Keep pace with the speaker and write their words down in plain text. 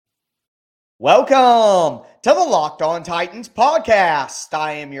Welcome to the Locked On Titans podcast.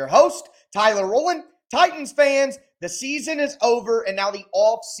 I am your host, Tyler Rowland. Titans fans, the season is over and now the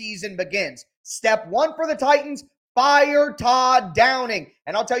off-season begins. Step one for the Titans, fire Todd Downing.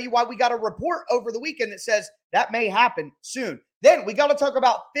 And I'll tell you why we got a report over the weekend that says that may happen soon. Then we got to talk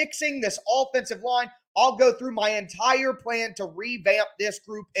about fixing this offensive line. I'll go through my entire plan to revamp this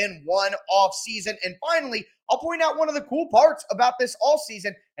group in one offseason. And finally, I'll point out one of the cool parts about this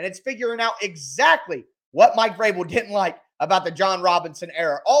offseason, and it's figuring out exactly what Mike Vrabel didn't like about the Jon Robinson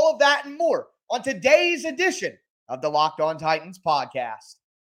era. All of that and more on today's edition of the Locked On Titans podcast.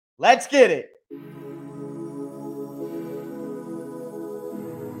 Let's get it.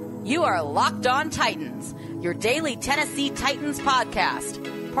 You are Locked On Titans, your daily Tennessee Titans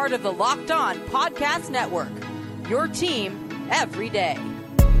podcast, part of the Locked On Podcast Network, your team every day.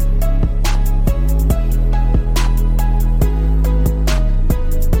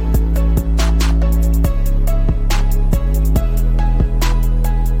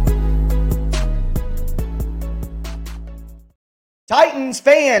 Titans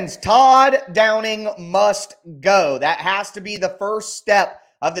fans, Todd Downing must go. That has to be the first step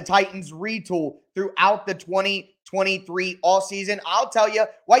of the Titans retool throughout the 2023 offseason. I'll tell you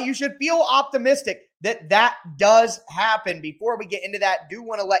why you should feel optimistic that does happen. Before we get into that, do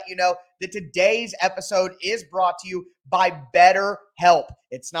want to let you know that today's episode is brought to you by BetterHelp.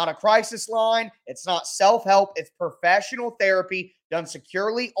 It's not a crisis line. It's not self-help. It's professional therapy done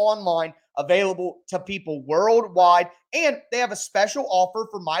securely online, available to people worldwide. And they have a special offer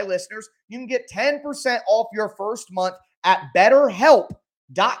for my listeners. You can get 10% off your first month at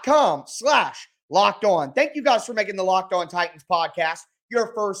BetterHelp.com/Locked On. Thank you guys for making the Locked On Titans podcast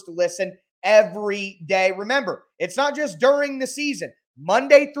your first listen every day. Remember, it's not just during the season.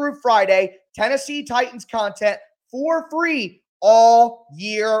 Monday through Friday, Tennessee Titans content for free all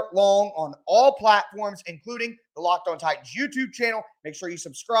year long on all platforms, including the Locked On Titans YouTube channel. Make sure you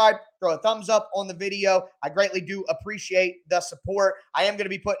subscribe, throw a thumbs up on the video. I greatly do appreciate the support. I am going to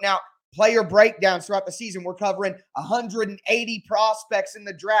be putting out player breakdowns throughout the season. We're covering 180 prospects in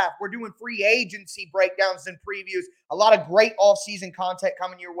the draft. We're doing free agency breakdowns and previews. A lot of great offseason content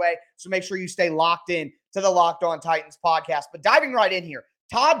coming your way. So make sure you stay locked in to the Locked On Titans podcast. But diving right in here,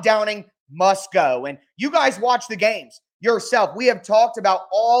 Todd Downing must go. And you guys watch the games yourself. We have talked about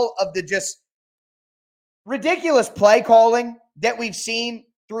all of the just ridiculous play calling that we've seen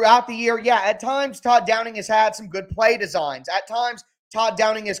throughout the year. Yeah, at times Todd Downing has had some good play designs. At times Todd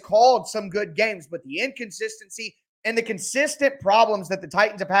Downing has called some good games, but the inconsistency and the consistent problems that the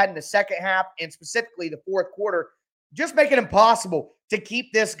Titans have had in the second half and specifically the fourth quarter just make it impossible to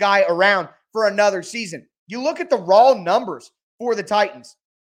keep this guy around for another season. You look at the raw numbers for the Titans.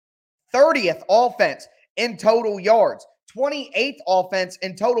 30th offense in total yards, 28th offense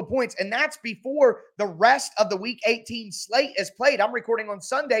in total points, and that's before the rest of the Week 18 slate is played. I'm recording on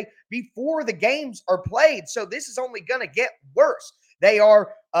Sunday before the games are played, so this is only going to get worse. They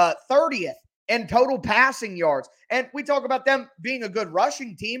are 30th in total passing yards, and we talk about them being a good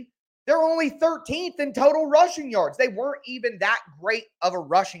rushing team. They're only 13th in total rushing yards. They weren't even that great of a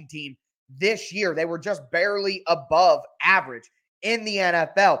rushing team this year. They were just barely above average in the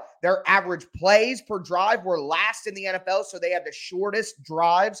NFL. Their average plays per drive were last in the NFL, so they had the shortest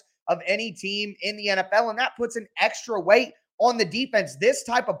drives of any team in the NFL, and that puts an extra weight on the defense. This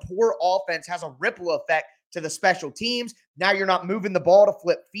type of poor offense has a ripple effect to the special teams. Now you're not moving the ball to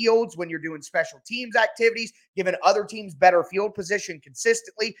flip fields when you're doing special teams activities, giving other teams better field position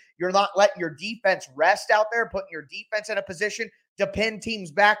consistently. You're not letting your defense rest out there, putting your defense in a position to pin teams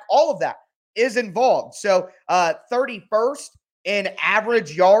back. All of that is involved. So 31st in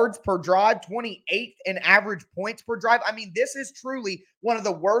average yards per drive, 28th in average points per drive. I mean, this is truly one of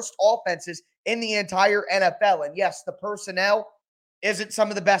the worst offenses in the entire NFL. And yes, the personnel isn't some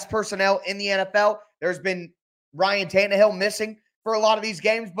of the best personnel in the NFL. There's been Ryan Tannehill missing for a lot of these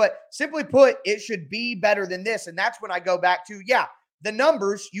games, but simply put, it should be better than this. And that's when I go back to, the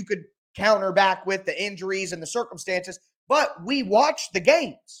numbers you could counter back with the injuries and the circumstances, but we watched the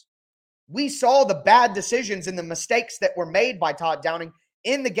games. We saw the bad decisions and the mistakes that were made by Todd Downing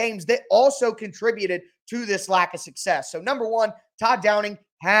in the games that also contributed to this lack of success. So number one, Todd Downing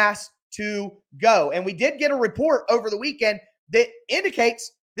has to go. And we did get a report over the weekend that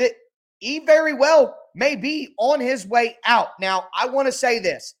indicates that he very well may be on his way out. Now, I want to say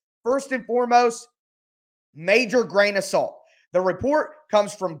this. First and foremost, major grain of salt. The report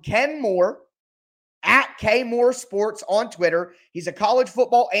comes from Ken Moore at K Moore Sports on Twitter. He's a college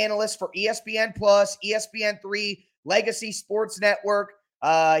football analyst for ESPN Plus, ESPN3, Legacy Sports Network.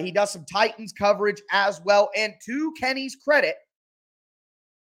 He does some Titans coverage as well. And to Kenny's credit,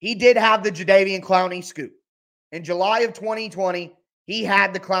 he did have the Jadeveon Clowney scoop. In July of 2020, he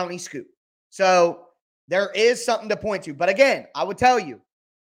had the Clowney scoop. So there is something to point to. But again, I would tell you,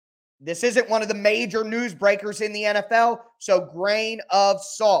 this isn't one of the major news breakers in the NFL, so grain of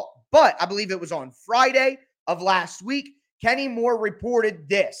salt. But I believe it was on Friday of last week, Kenny Moore reported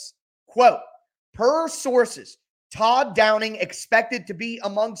this, quote, per sources, Todd Downing expected to be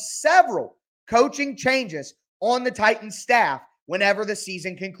among several coaching changes on the Titans staff whenever the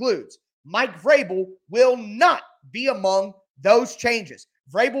season concludes. Mike Vrabel will not be among those changes.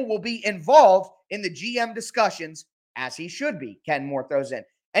 Vrabel will be involved in the GM discussions, as he should be, Ken Moore throws in.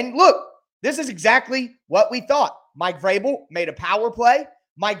 And look, this is exactly what we thought. Mike Vrabel made a power play.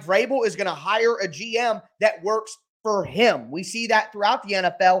 Mike Vrabel is going to hire a GM that works for him. We see that throughout the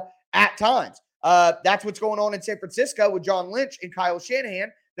NFL at times. That's what's going on in San Francisco with John Lynch and Kyle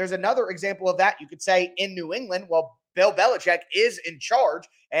Shanahan. There's another example of that you could say in New England. Well, Bill Belichick is in charge,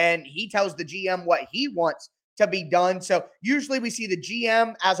 and he tells the GM what he wants to be done. So usually we see the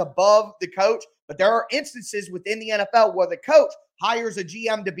GM as above the coach, but there are instances within the NFL where the coach hires a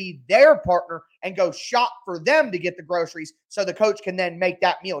GM to be their partner and go shop for them to get the groceries so the coach can then make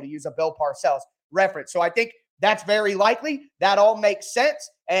that meal, to use a Bill Parcells reference. So I think that's very likely. That all makes sense.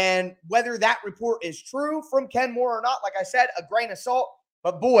 And whether that report is true from Ken Moore or not, like I said, a grain of salt.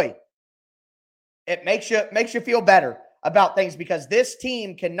 But boy, it makes you feel better about things, because this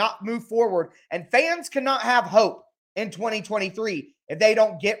team cannot move forward and fans cannot have hope in 2023 if they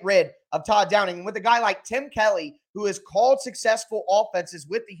don't get rid of Todd Downing. And with a guy like Tim Kelly, who has called successful offenses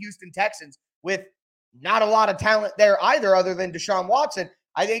with the Houston Texans with not a lot of talent there either, other than Deshaun Watson,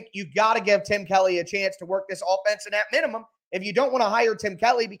 I think you've got to give Tim Kelly a chance to work this offense. And at minimum, if you don't want to hire Tim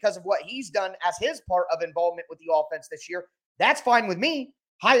Kelly because of what he's done as his part of involvement with the offense this year, that's fine with me.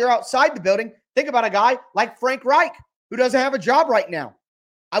 Hire outside the building. Think about a guy like Frank Reich, who doesn't have a job right now.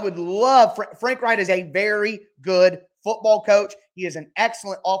 I would love Frank Reich is a very good football coach. He is an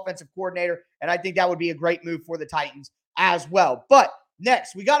excellent offensive coordinator, and I think that would be a great move for the Titans as well. But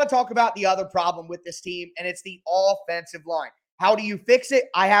next, we got to talk about the other problem with this team, and it's the offensive line. How do you fix it?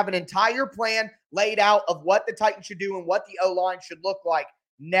 I have an entire plan laid out of what the Titans should do and what the O-line should look like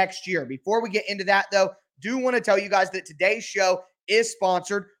next year. Before we get into that, though, do want to tell you guys that today's show is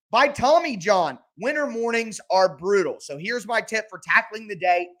sponsored by Tommy John. Winter mornings are brutal. So here's my tip for tackling the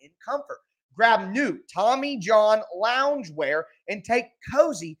day in comfort. Grab new Tommy John loungewear and take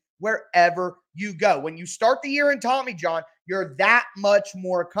cozy wherever you go. When you start the year in Tommy John, you're that much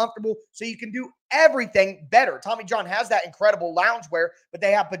more comfortable, so you can do everything better. Tommy John has that incredible loungewear, but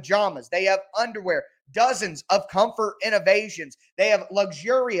they have pajamas, they have underwear, dozens of comfort innovations. They have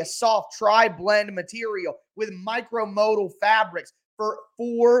luxurious soft tri-blend material with micromodal fabrics for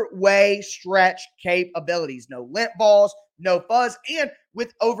four-way stretch capabilities. No lint balls, no fuzz, and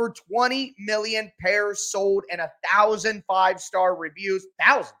with over 20 million pairs sold and 1,000 five-star reviews,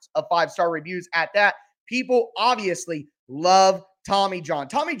 thousands of five-star reviews at that, people obviously love Tommy John.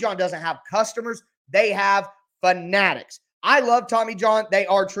 Tommy John doesn't have customers. They have fanatics. I love Tommy John. They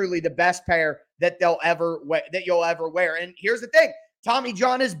are truly the best pair that you'll ever wear. And here's the thing. Tommy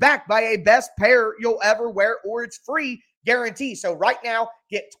John is backed by a best pair you'll ever wear, or it's free guarantee. So right now,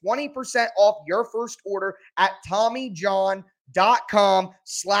 get 20% off your first order at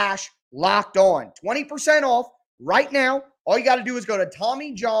TommyJohn.com/lockedon. 20% off right now. All you got to do is go to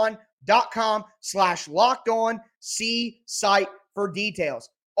TommyJohn.com/lockedon. See site for details.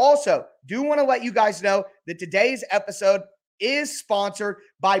 Also, do want to let you guys know that today's episode is sponsored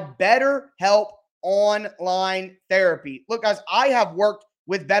by BetterHelp Online Therapy. Look, guys, I have worked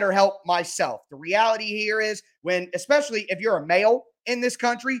with BetterHelp myself. The reality here is, especially if you're a male in this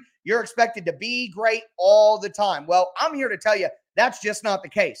country, you're expected to be great all the time. Well, I'm here to tell you that's just not the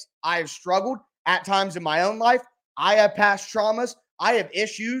case. I have struggled at times in my own life. I have past traumas. I have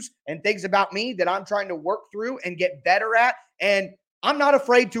issues and things about me that I'm trying to work through and get better at. And I'm not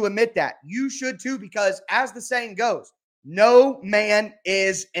afraid to admit that. You should too, because as the saying goes, no man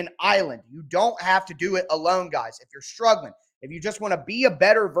is an island. You don't have to do it alone, guys. If you're struggling, if you just want to be a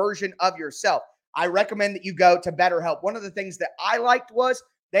better version of yourself, I recommend that you go to BetterHelp. One of the things that I liked was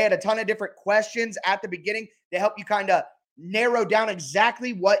they had a ton of different questions at the beginning to help you kind of narrow down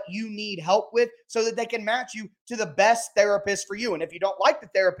exactly what you need help with so that they can match you to the best therapist for you. And if you don't like the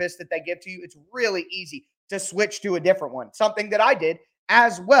therapist that they give to you, it's really easy to switch to a different one, something that I did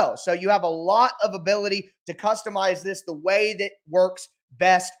as well. So you have a lot of ability to customize this the way that works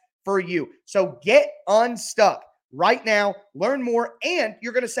best for you. So get unstuck right now, learn more, and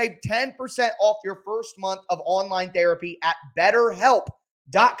you're going to save 10% off your first month of online therapy at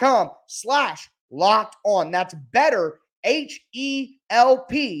betterhelp.com/lockedon. That's better,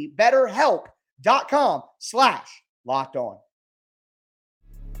 HELP, betterhelp.com/lockedon.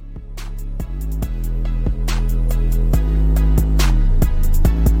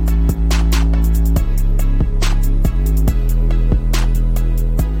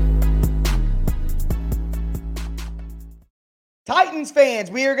 Titans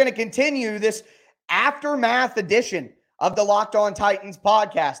fans, we are going to continue this aftermath edition of the Locked On Titans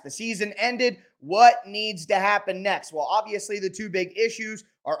podcast. The season ended. What needs to happen next? Well, obviously, the two big issues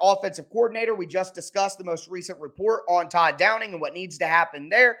are offensive coordinator. We just discussed the most recent report on Todd Downing and what needs to happen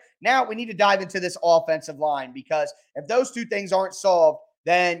there. Now we need to dive into this offensive line, because if those two things aren't solved,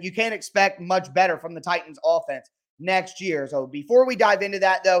 then you can't expect much better from the Titans offense next year. So before we dive into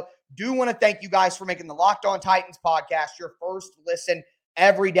that, though, do want to thank you guys for making the Locked On Titans podcast your first listen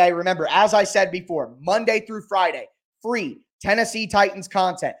every day. Remember, as I said before, Monday through Friday, free Tennessee Titans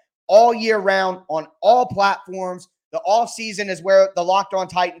content all year round on all platforms. The offseason is where the Locked On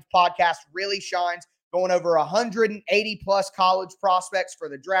Titans podcast really shines, going over 180 plus college prospects for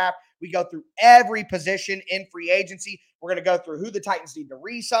the draft. We go through every position in free agency. We're going to go through who the Titans need to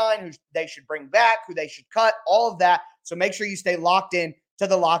re-sign, who they should bring back, who they should cut, all of that. So make sure you stay locked in to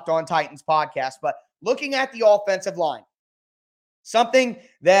the Locked On Titans podcast. But looking at the offensive line, something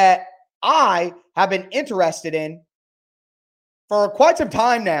that I have been interested in for quite some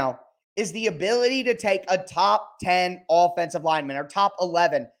time now is the ability to take a top 10 offensive lineman, or top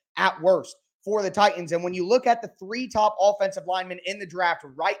 11 at worst, for the Titans. And when you look at the three top offensive linemen in the draft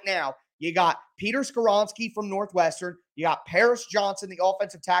right now, you got Peter Skoronski from Northwestern. You got Paris Johnson, the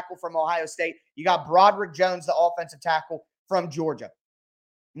offensive tackle from Ohio State. You got Broderick Jones, the offensive tackle from Georgia.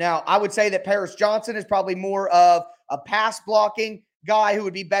 Now, I would say that Paris Johnson is probably more of a pass blocking guy who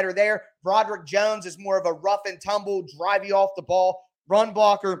would be better there. Broderick Jones is more of a rough and tumble, drive you off the ball, run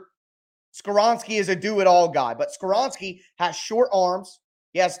blocker. Skoronski is a do-it-all guy, but Skoronski has short arms.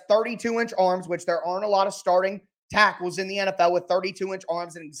 He has 32-inch arms, which there aren't a lot of starting tackles in the NFL with 32-inch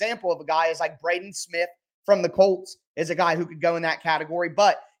arms. An example of a guy is like Braden Smith from the Colts is a guy who could go in that category.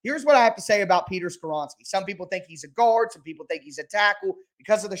 But here's what I have to say about Peter Skoronski. Some people think he's a guard. Some people think he's a tackle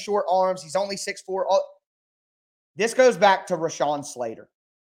because of the short arms. He's only 6'4". This goes back to Rashawn Slater.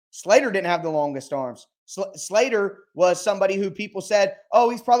 Slater didn't have the longest arms. Slater was somebody who people said, oh,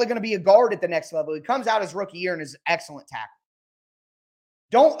 he's probably going to be a guard at the next level. He comes out his rookie year and is an excellent tackle.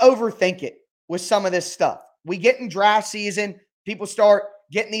 Don't overthink it with some of this stuff. We get in draft season, people start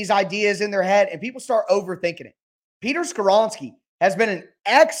getting these ideas in their head, and people start overthinking it. Peter Skoronski has been an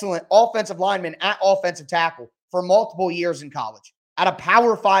excellent offensive lineman at offensive tackle for multiple years in college at a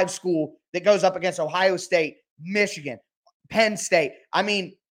Power 5 school that goes up against Ohio State, Michigan, Penn State. I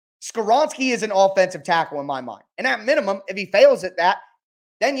mean, Skoronski is an offensive tackle in my mind. And at minimum, if he fails at that,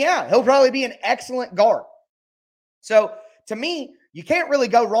 then yeah, he'll probably be an excellent guard. So to me, you can't really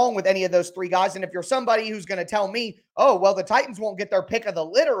go wrong with any of those three guys. And if you're somebody who's going to tell me, oh, well, the Titans won't get their pick of the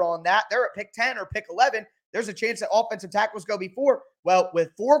litter on that, they're at pick 10 or pick 11, there's a chance that offensive tackles go before. Well,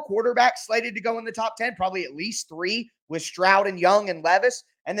 with 4 quarterbacks slated to go in the top 10, probably at least 3 with Stroud and Young and Levis,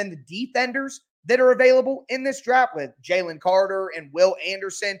 and then the defenders that are available in this draft with Jalen Carter and Will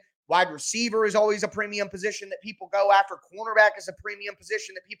Anderson. Wide receiver is always a premium position that people go after. Cornerback is a premium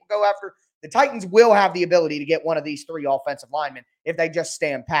position that people go after. The Titans will have the ability to get one of these 3 offensive linemen if they just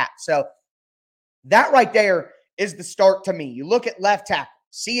stand pat. So that right there is the start to me. You look at left tackle,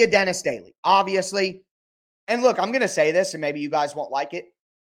 see a Dennis Daly, obviously. And look, I'm going to say this, and maybe you guys won't like it,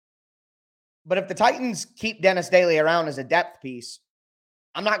 but if the Titans keep Dennis Daly around as a depth piece,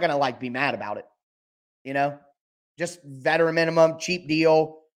 I'm not going to be mad about it. You know, just veteran minimum, cheap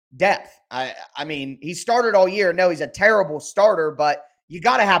deal, depth. I mean, he started all year. No, he's a terrible starter, but you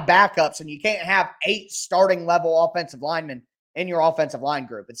got to have backups, and you can't have 8 starting level offensive linemen in your offensive line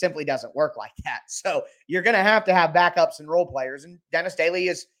group. It simply doesn't work like that. So you're going to have backups and role players, and Dennis Daly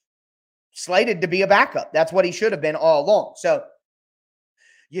is slated to be a backup. That's what he should have been all along. So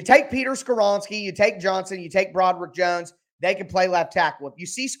you take Peter Skoronski, you take Johnson, you take Broderick Jones. They can play left tackle. If you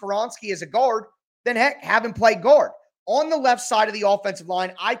see Skoronski as a guard, then heck, have him play guard. On the left side of the offensive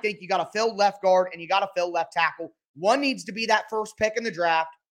line, I think you got to fill left guard and you got to fill left tackle. One needs to be that first pick in the draft.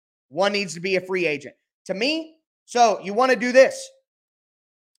 One needs to be a free agent. To me, so you want to do this.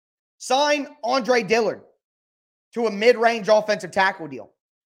 Sign Andre Dillard to a mid-range offensive tackle deal.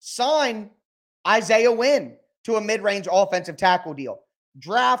 Sign Isaiah Wynn to a mid-range offensive tackle deal.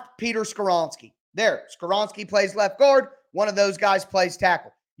 Draft Peter Skoronski. There, Skoronski plays left guard. One of those guys plays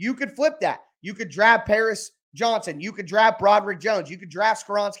tackle. You could flip that. You could draft Paris Johnson. You could draft Broderick Jones. You could draft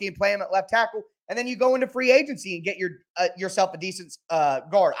Skoronski and play him at left tackle. And then you go into free agency and get yourself a decent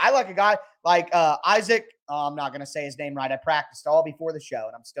guard. I like a guy like Isaac I'm not going to say his name right. I practiced all before the show,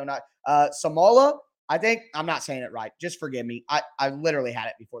 and I'm still not. Samola, I think. I'm not saying it right. Just forgive me. I literally had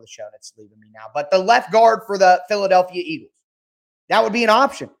it before the show, and it's leaving me now. But the left guard for the Philadelphia Eagles, that would be an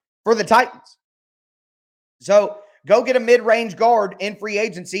option for the Titans. So go get a mid-range guard in free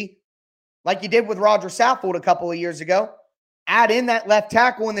agency like you did with Roger Saffold a couple of years ago. Add in that left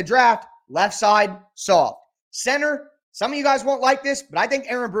tackle in the draft. Left side, solved. Center, some of you guys won't like this, but I think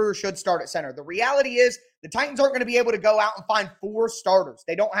Aaron Brewer should start at center. The reality is the Titans aren't going to be able to go out and find 4 starters.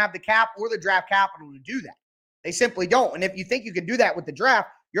 They don't have the cap or the draft capital to do that. They simply don't. And if you think you can do that with the draft,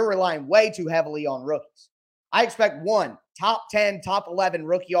 you're relying way too heavily on rookies. I expect one top 10, top 11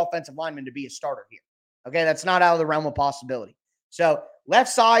 rookie offensive lineman to be a starter here. Okay, that's not out of the realm of possibility. So left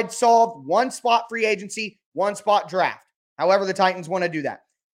side solved, 1 spot free agency, 1 spot draft. However the Titans want to do that.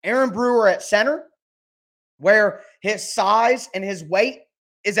 Aaron Brewer at center, where his size and his weight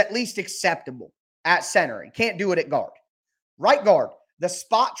is at least acceptable at center. He can't do it at guard. Right guard, the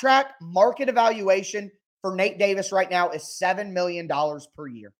spot track market evaluation for Nate Davis right now is $7 million per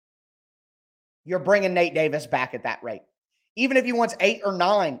year. You're bringing Nate Davis back at that rate. Even if he wants 8 or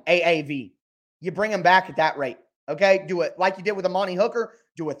 9 AAV, you bring him back at that rate. Okay, do it like you did with Amani Hooker.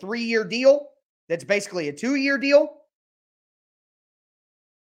 Do a 3-year deal that's basically a 2-year deal.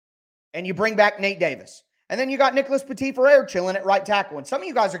 And you bring back Nate Davis. And then you got Nicholas Petit-Frere chilling at right tackle. And some of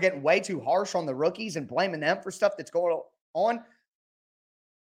you guys are getting way too harsh on the rookies and blaming them for stuff that's going on.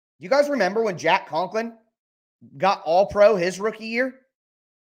 You guys remember when Jack Conklin got All-Pro his rookie year?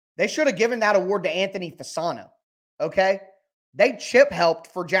 They should have given that award to Anthony Fasano. Okay? They chip helped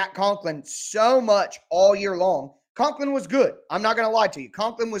for Jack Conklin so much all year long. Conklin was good. I'm not going to lie to you.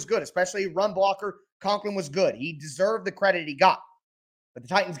 Conklin was good, especially run blocker. Conklin was good. He deserved the credit he got. But the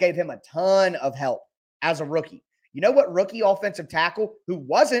Titans gave him a ton of help as a rookie. You know what rookie offensive tackle who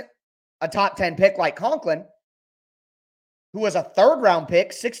wasn't a top 10 pick like Conklin, who was a 3rd-round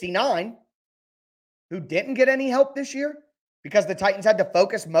pick, 69, who didn't get any help this year because the Titans had to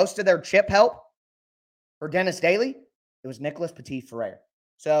focus most of their chip help for Dennis Daly? It was Nicholas Petit-Frere.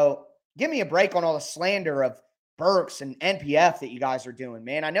 So give me a break on all the slander of Burks and NPF that you guys are doing,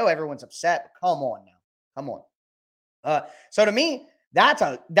 man. I know everyone's upset, but come on now. Come on. So to me, that's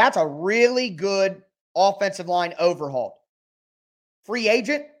a really good offensive line overhaul. Free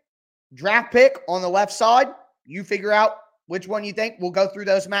agent, draft pick on the left side. You figure out which one you think. We'll go through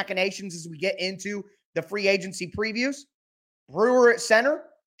those machinations as we get into the free agency previews. Brewer at center,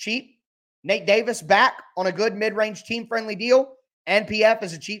 cheap. Nate Davis back on a good mid-range team-friendly deal. NPF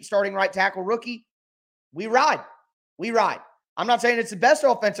is a cheap starting right tackle rookie. We ride. We ride. I'm not saying it's the best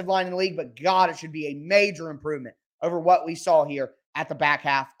offensive line in the league, but God, it should be a major improvement over what we saw here at the back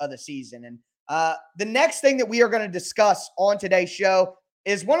half of the season. And the next thing that we are going to discuss on today's show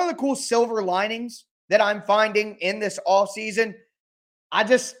is one of the cool silver linings that I'm finding in this offseason. I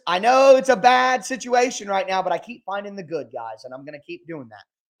know it's a bad situation right now, but I keep finding the good, guys, and I'm going to keep doing that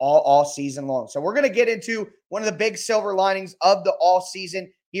all season long. So we're going to get into one of the big silver linings of the all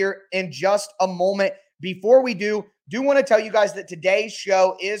season here in just a moment. Before we do want to tell you guys that today's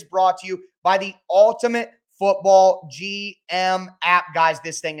show is brought to you by the Ultimate Football GM app. Guys,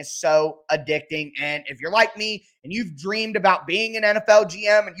 this thing is so addicting. And if you're like me and you've dreamed about being an NFL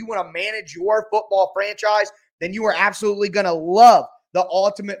GM and you want to manage your football franchise, then you are absolutely going to love the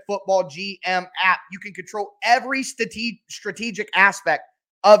Ultimate Football GM app. You can control every strategic aspect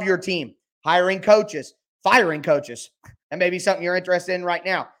of your team. Hiring coaches, firing coaches, and maybe something you're interested in right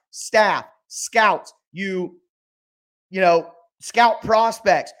now. Staff, scouts, you scout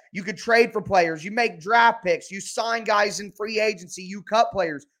prospects. You could trade for players. You make draft picks. You sign guys in free agency. You cut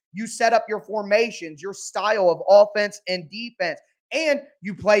players. You set up your formations, your style of offense and defense. And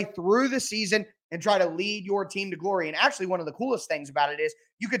you play through the season and try to lead your team to glory. And actually, one of the coolest things about it is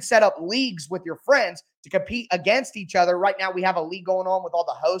you could set up leagues with your friends to compete against each other. Right now, we have a league going on with all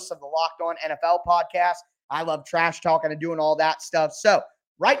the hosts of the Locked On NFL podcast. I love trash talking and doing all that stuff. So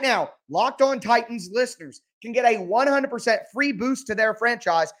right now, Locked On Titans listeners can get a 100% free boost to their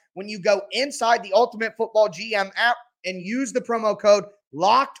franchise when you go inside the Ultimate Football GM app and use the promo code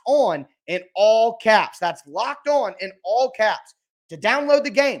Locked On in all caps. That's Locked On in all caps. To download the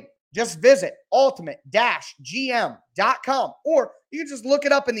game, just visit ultimate-gm.com, or you can just look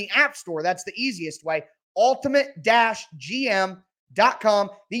it up in the App Store. That's the easiest way. Ultimate-gm.com.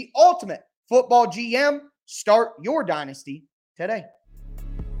 The Ultimate Football GM. Start your dynasty today.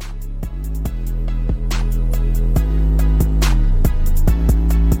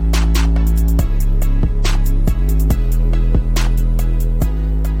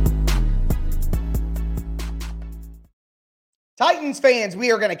 Titans Titans fans,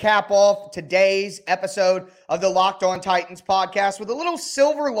 we are going to cap off today's episode of the Locked On Titans podcast with a little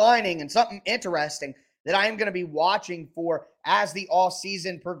silver lining and something interesting that I am going to be watching for as the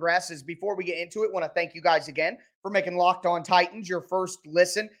offseason progresses. Before we get into it, I want to thank you guys again for making Locked On Titans your first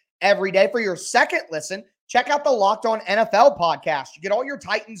listen every day. For your second listen, check out the Locked On NFL podcast. You get all your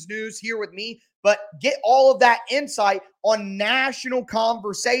Titans news here with me, but get all of that insight on national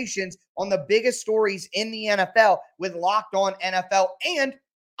conversations on the biggest stories in the NFL with Locked On NFL. And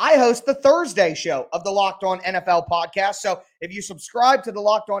I host the Thursday show of the Locked On NFL podcast. So if you subscribe to the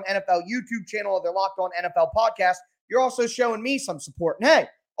Locked On NFL YouTube channel of the Locked On NFL podcast, you're also showing me some support. And hey,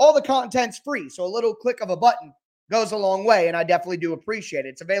 all the content's free, so a little click of a button goes a long way, and I definitely do appreciate it.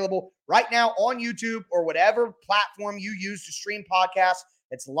 It's available right now on YouTube or whatever platform you use to stream podcasts.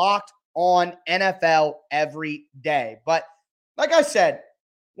 It's Locked On NFL every day. But like I said,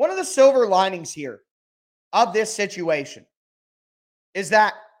 one of the silver linings here of this situation is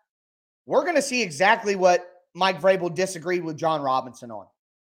that we're going to see exactly what Mike Vrabel disagreed with Jon Robinson on.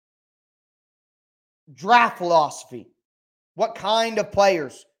 Draft philosophy. What kind of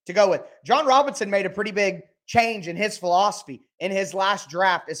players to go with. Jon Robinson made a pretty big change in his philosophy in his last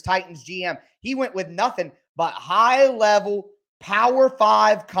draft as Titans GM. He went with nothing but high-level Power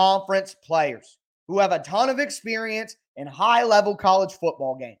 5 conference players who have a ton of experience in high-level college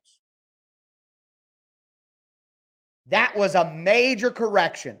football games. That was a major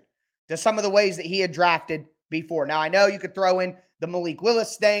correction to some of the ways that he had drafted before. Now, I know you could throw in the Malik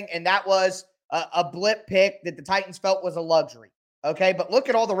Willis thing, and that was a blip pick that the Titans felt was a luxury. Okay, but look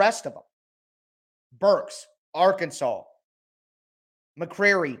at all the rest of them. Burks, Arkansas.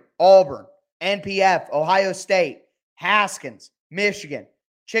 McCreary, Auburn. NPF, Ohio State. Haskins, Michigan.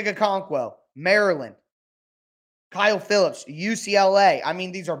 Chigakonkwo, Maryland. Kyle Phillips, UCLA. I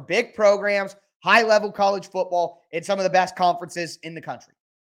mean, these are big programs, high-level college football in some of the best conferences in the country.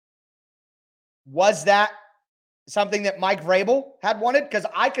 Was that something that Mike Vrabel had wanted? Because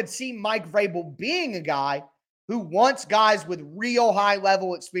I could see Mike Vrabel being a guy who wants guys with real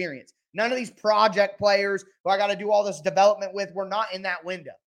high-level experience. None of these project players who I got to do all this development with, we're not in that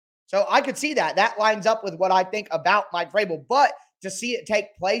window. So I could see that. That lines up with what I think about Mike Vrabel. But to see it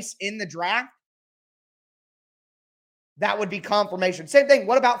take place in the draft, that would be confirmation. Same thing.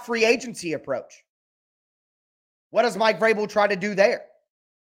 What about free agency approach? What does Mike Vrabel try to do there?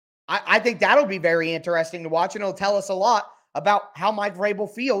 I think that'll be very interesting to watch, and it'll tell us a lot about how Mike Vrabel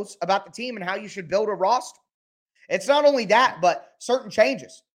feels about the team and how you should build a roster. It's not only that, but certain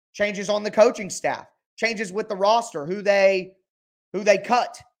changes. Changes on the coaching staff. Changes with the roster, who they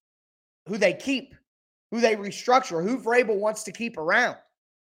cut, who they keep, who they restructure, who Vrabel wants to keep around.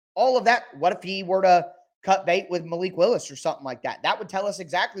 All of that. What if he were to cut bait with Malik Willis or something like that? That would tell us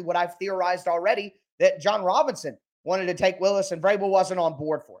exactly what I've theorized already, that Jon Robinson wanted to take Willis and Vrabel wasn't on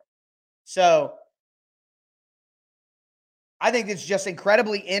board for it. So I think it's just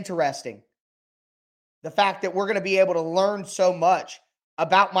incredibly interesting, the fact that we're going to be able to learn so much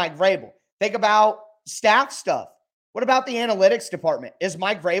about Mike Vrabel. Think about staff stuff. What about the analytics department? Is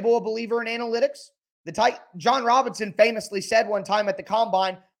Mike Vrabel a believer in analytics? Jon Robinson famously said one time at the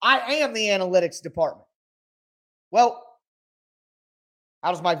Combine, "I am the analytics department." Well,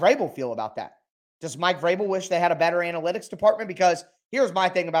 how does Mike Vrabel feel about that? Does Mike Vrabel wish they had a better analytics department? Because here's my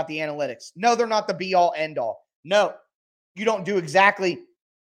thing about the analytics. No, they're not the be-all, end-all. No, you don't do exactly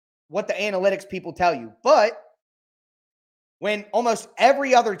what the analytics people tell you. But when almost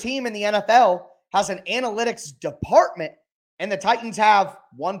every other team in the NFL has an analytics department and the Titans have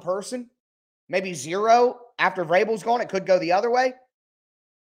one person, maybe zero after Vrabel's gone, it could go the other way.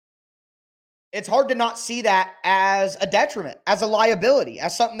 It's hard to not see that as a detriment, as a liability,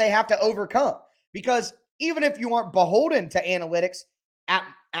 as something they have to overcome. Because even if you aren't beholden to analytics,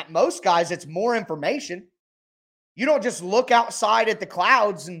 at most guys, it's more information. You don't just look outside at the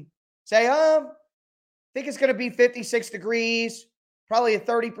clouds and say, I think it's going to be 56 degrees, probably a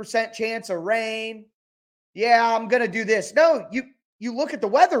 30% chance of rain. Yeah, I'm going to do this. No, you look at the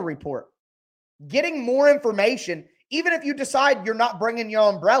weather report. Getting more information, even if you decide you're not bringing your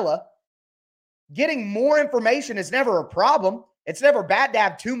umbrella, getting more information is never a problem. It's never bad to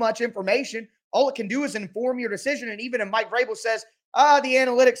have too much information. All it can do is inform your decision. And even if Mike Vrabel says, the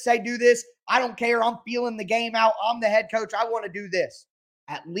analytics say do this, I don't care. I'm feeling the game out. I'm the head coach. I want to do this.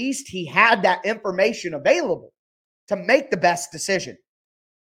 At least he had that information available to make the best decision.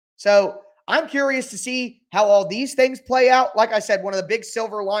 So I'm curious to see how all these things play out. Like I said, one of the big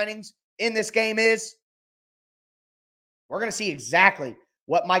silver linings in this game is we're going to see exactly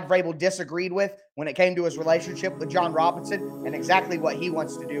what Mike Vrabel disagreed with when it came to his relationship with Jon Robinson and exactly what he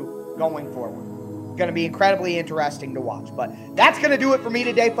wants to do going forward. going to be incredibly interesting to watch. But that's going to do it for me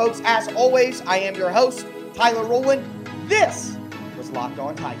today, folks. As always, I am your host, Tyler Rowland. This was Locked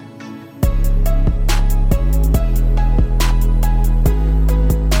On Titans.